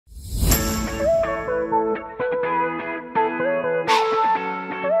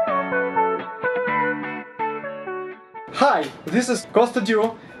Hi, this is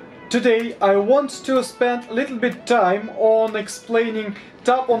Kostadio. Today I want to spend a little bit time on explaining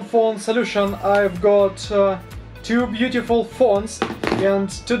tap on phone solution. I've got two beautiful phones,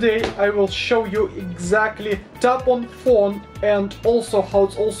 and today I will show you exactly tap on phone and also how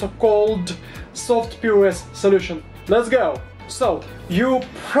it's also called Soft POS solution. Let's go! So, you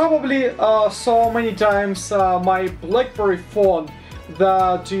probably saw many times my BlackBerry phone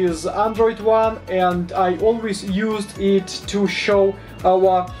that is Android one, and I always used it to show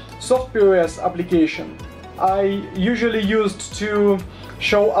our Soft POS application. I usually used to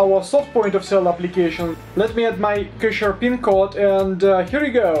show our soft point of sale application. Let me add my cashier pin code, and here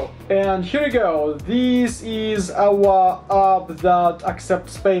you go. And here you go. This is our app that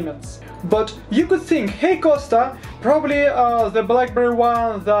accepts payments. But you could think, hey Costa, probably the BlackBerry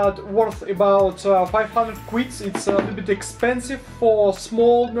one that worth about 500 quids, it's a little bit expensive for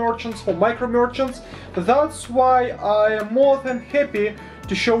small merchants, for micro merchants. That's why I am more than happy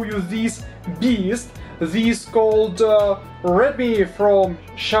to show you this beast. This called RED-E-PAY from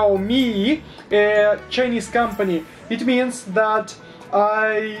Xiaomi, a Chinese company. It means that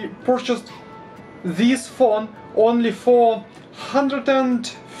I purchased this phone only for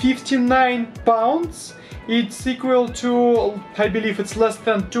 £159. It's equal to, I believe it's less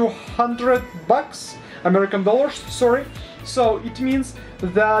than 200 bucks, American dollars, sorry. So it means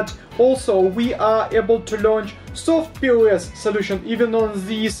that also we are able to launch Soft POS solution even on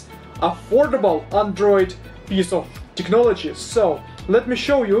this affordable Android piece of technology. So let me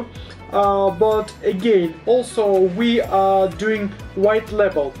show you, but again, also we are doing white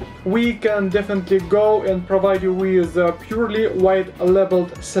label. We can definitely go and provide you with a purely white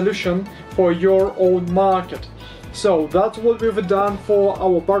labeled solution for your own market. So that's what we've done for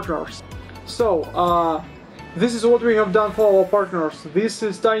our partners. So this is what we have done for our partners. This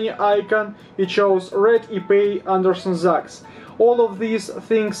is tiny icon. It shows RED-E-PAY Anderson Zaks. All of these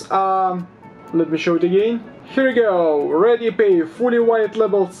things are, let me show it again. Here you go, RED-E-PAY fully white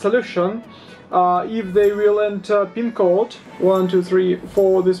labeled solution. If they will enter pin code 1, 2, 3,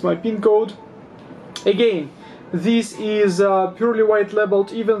 4, this is my pin code. Again, this is purely white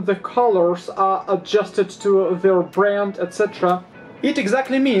labeled. Even the colors are adjusted to their brand, etc. It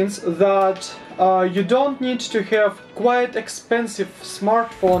exactly means that you don't need to have quite expensive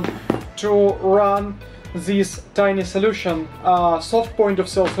smartphone to run this tiny solution, soft point of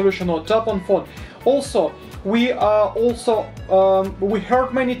sale solution or tap on phone. Also, we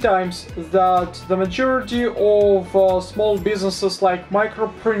heard many times that the majority of small businesses like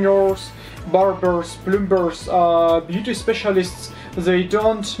micropreneurs, barbers, plumbers, beauty specialists, they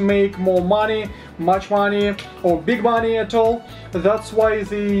don't make more money, much money or big money at all. That's why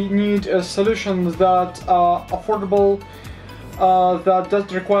they need a solution that are affordable, that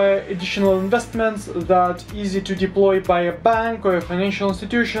doesn't require additional investments, that easy to deploy by a bank or a financial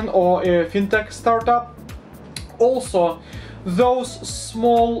institution or a fintech startup. Also, those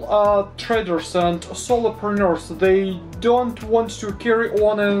small traders and solopreneurs, they don't want to carry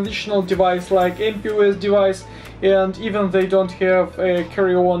on an additional device like MPOS device, and even they don't have a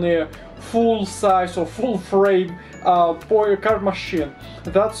carry on a full size or full frame card machine.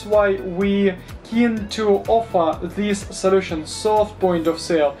 That's why we keen to offer this solution, soft point of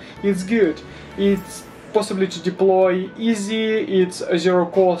sale. It's good, it's possibly to deploy easy, it's zero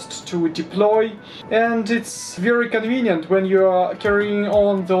cost to deploy, and it's very convenient when you are carrying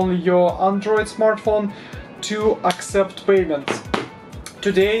on only your Android smartphone to accept payments.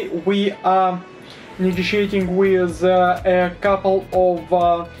 Today we are negotiating with a couple of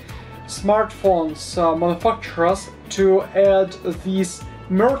smartphones manufacturers to add this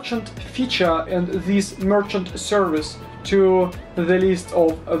merchant feature and this merchant service to the list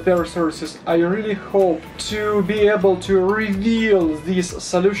of their services. I really hope to be able to reveal this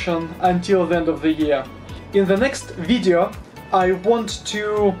solution until the end of the year. In the next video I want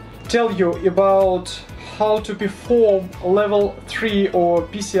to tell you about how to perform level 3 or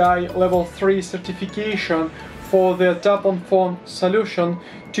PCI level 3 certification for the tap on phone solution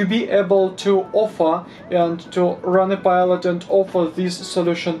to be able to offer and to run a pilot and offer this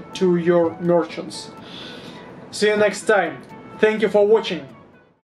solution to your merchants. See you next time. Thank you for watching.